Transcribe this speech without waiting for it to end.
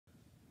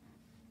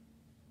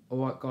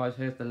Alright guys,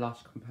 here's the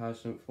last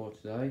comparison for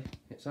today.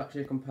 It's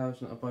actually a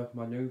comparison of both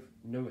my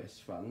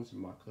newest fans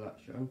in my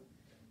collection.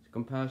 It's a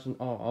comparison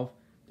of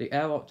the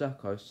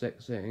AirArtDeco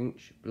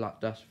 6-inch black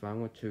desk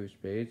fan with 2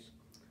 speeds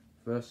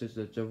versus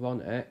the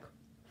Duronic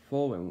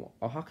 4-in-1.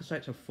 Or how can I say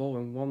it's a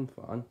 4-in-1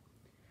 fan?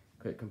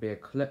 It can be a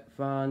clip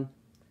fan,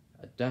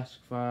 a desk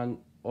fan,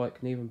 or it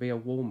can even be a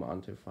wall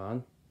mounted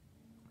fan.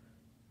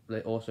 But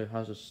it also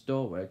has a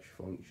storage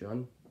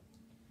function.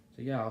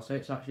 So yeah, I'll say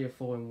it's actually a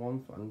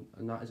 4-in-1 fan,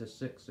 and that is a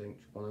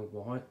 6-inch one in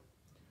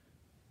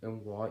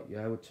white.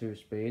 Yeah, with 2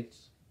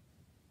 speeds.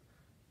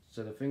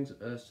 So the things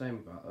that are the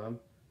same about them,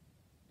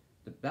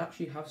 they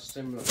actually have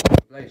similar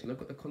blades.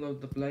 Look at the colour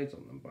of the blades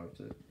on them both.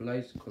 The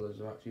blades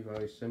colours are actually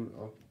very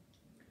similar.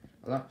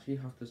 I'll actually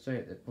have to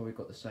say they've probably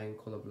got the same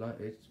colour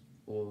blades,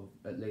 or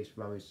at least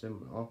very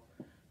similar.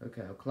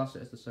 Okay, I'll class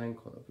it as the same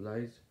colour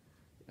blades.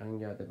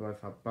 And yeah, they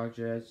both have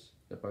badges.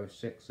 They're both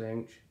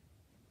 6-inch.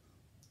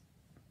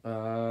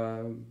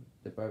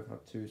 They both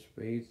have 2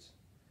 speeds.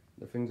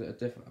 The things that are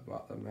different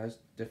about them is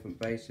different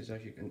bases,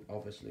 as you can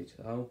obviously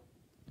tell.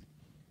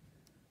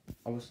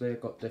 Obviously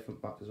they've got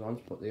different back designs,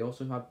 but they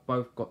also have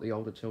both got the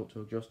older tilt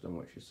to adjust them,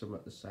 which is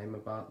somewhat the same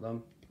about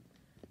them.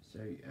 So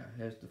yeah,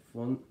 here's the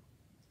front.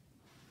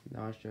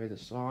 Now I'll show you the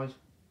side.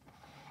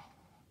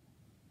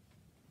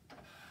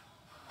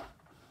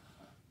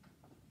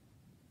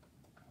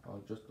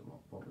 I'll adjust them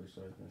up properly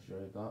so I can show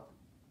you that.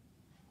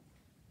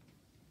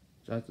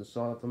 So there's the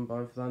side of them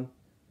both then.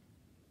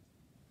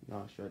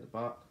 Now I'll show you the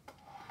back.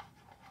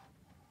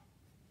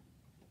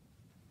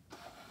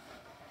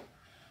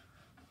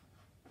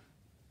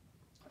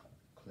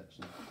 Clips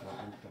not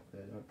on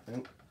properly, I don't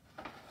think.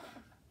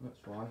 That's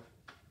fine.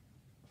 I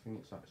think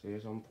it actually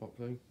is on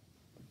properly.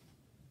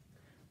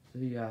 So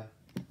yeah,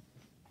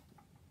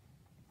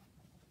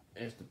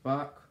 here's the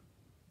back.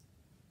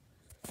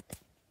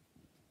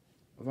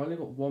 I've only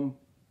got one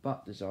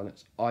back design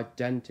that's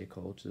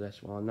identical to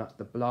this one. That's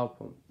the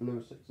blue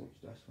 6-inch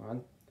desk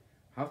fan.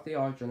 I have the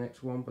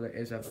AirArtDeco one, but it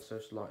is ever so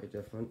slightly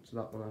different to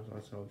that one, as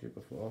I told you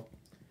before.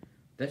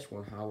 This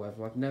one,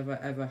 however, I've never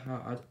ever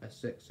had a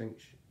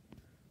 6-inch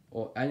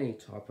or any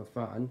type of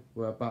fan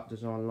with a back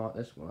design like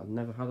this one. I've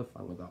never had a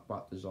fan with that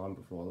back design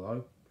before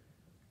though.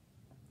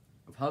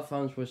 I've had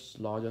fans with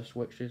slider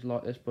switches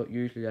like this, but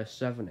usually they're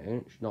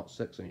 7-inch, not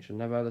 6-inch. I've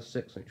never had a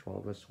 6-inch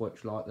one with a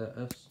switch like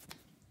this.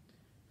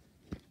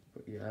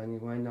 But yeah,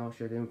 anyway, now I'll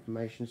show you the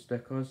information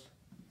stickers.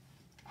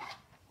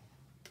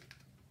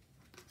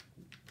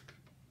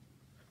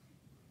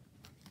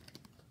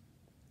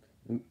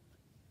 The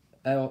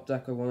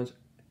AirArtDeco one is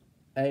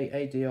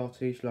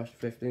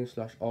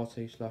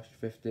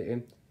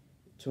AADRT/15/RT/15,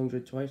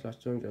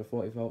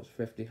 220/240 volts,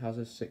 50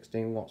 hazards,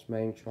 16 watts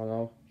main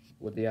channel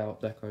with the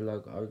AirArtDeco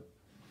logo.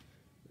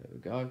 There we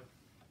go.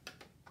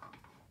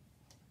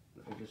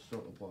 Let me just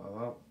sort the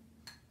wire out.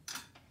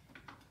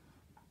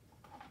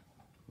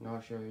 Now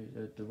I'll show you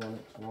the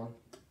Duronic one.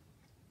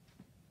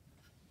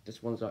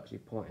 This one's actually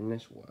pointing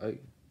this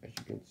way, as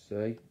you can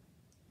see.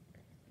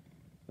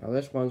 Now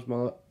this one's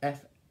my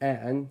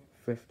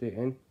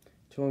FN15,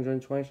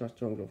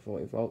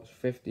 220/240 volts,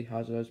 50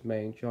 hazards,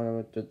 main channel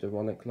with the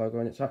Duronic logo,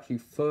 and it's actually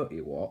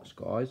 30 watts,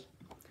 guys,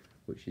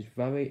 which is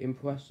very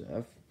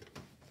impressive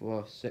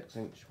for a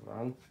 6-inch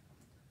fan.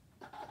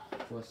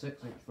 For a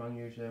 6-inch fan,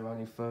 usually they're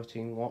only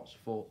 13 watts,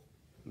 for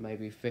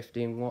maybe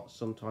 15 watts,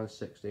 sometimes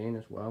 16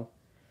 as well.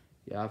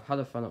 Yeah, I've had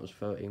a fan that was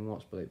 13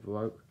 watts, but it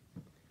broke.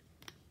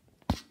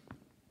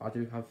 I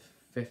do have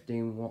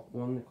 15 watt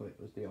one, because it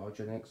was the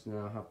AirArtDeco, and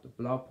then I have the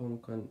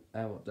Blaupunkt and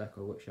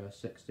AirArtDeco, which are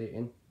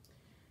 16.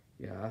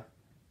 Yeah.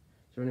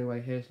 So anyway,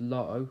 here's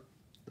low,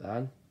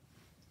 then.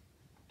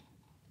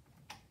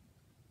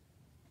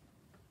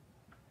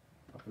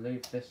 I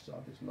believe this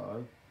side is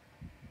low.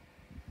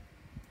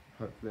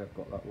 Hopefully I've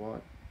got that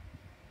right.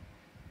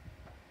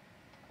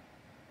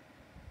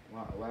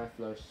 Wow,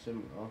 airflow's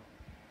similar.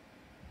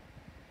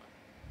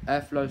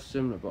 Airflow's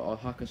similar,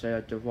 but I can say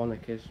a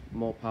Duronic is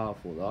more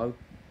powerful though.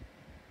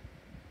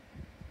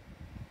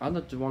 And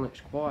the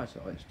Duronic's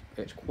quieter,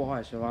 it's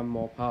quieter and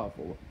more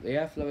powerful. The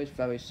airflow is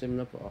very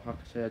similar, but I have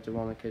to say a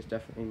Duronic is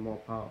definitely more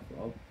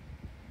powerful.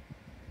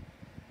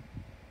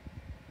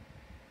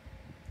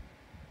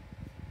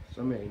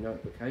 So many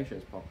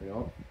notifications popping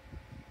up.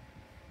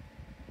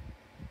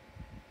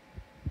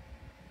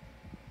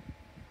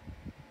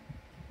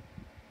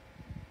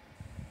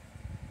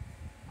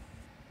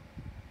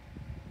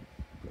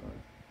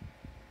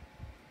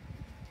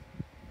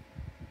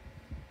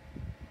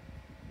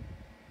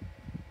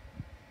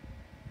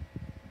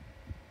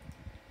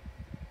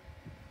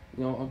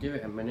 You know, I'll give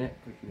it a minute,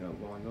 because you know,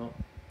 why not?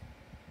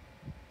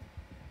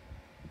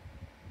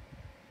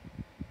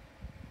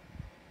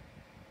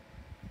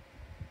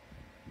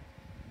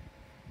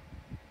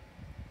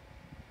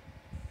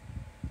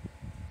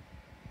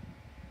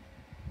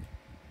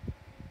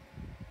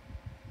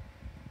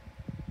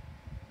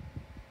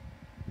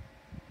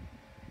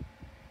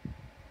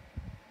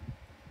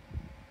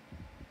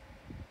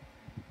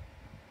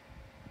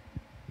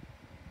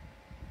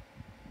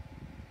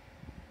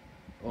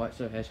 Alright,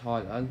 so here's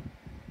high then.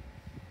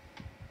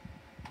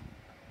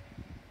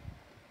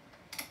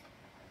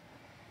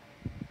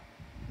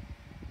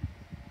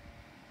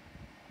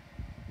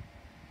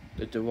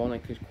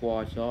 Duronic is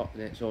quieter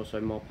and it's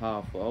also more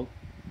powerful.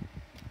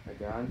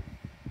 Again.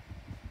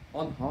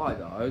 On high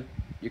though,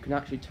 you can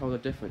actually tell the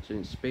difference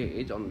in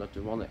speed on the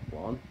Duronic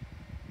one.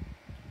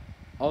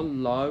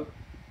 On low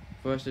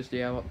versus the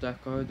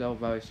AirArtDeco, they're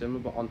very similar,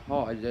 but on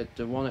high, the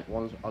Duronic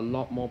one's a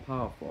lot more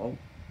powerful.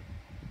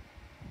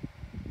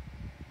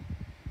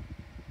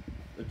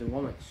 The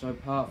Duronic's so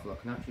powerful, I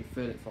can actually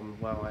feel it from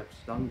where I'm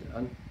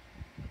standing.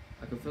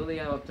 I can feel the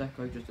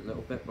AirArtDeco just a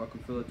little bit, but I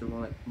can feel the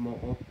Duronic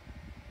more.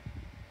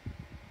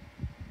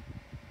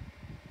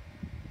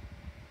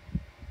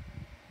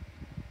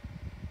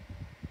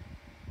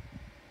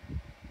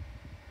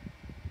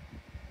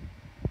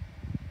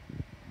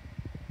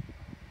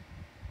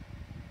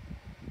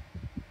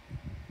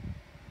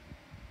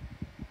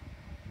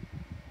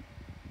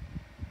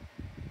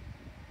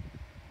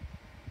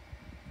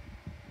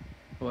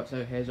 Right,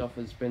 so here's off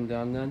the spin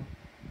down then.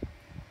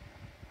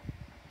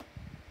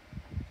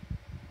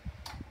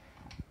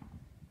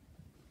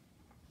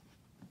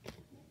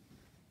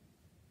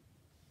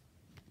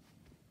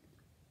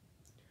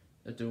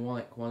 The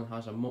Duronic one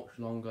has a much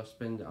longer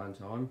spin down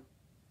time.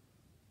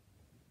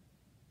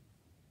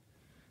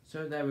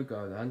 So there we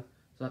go then.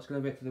 So that's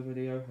going to be it for the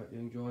video. Hope you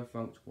enjoyed.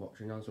 Thanks for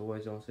watching. As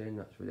always, I'll see you in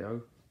the next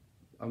video.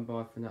 And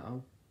bye for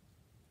now.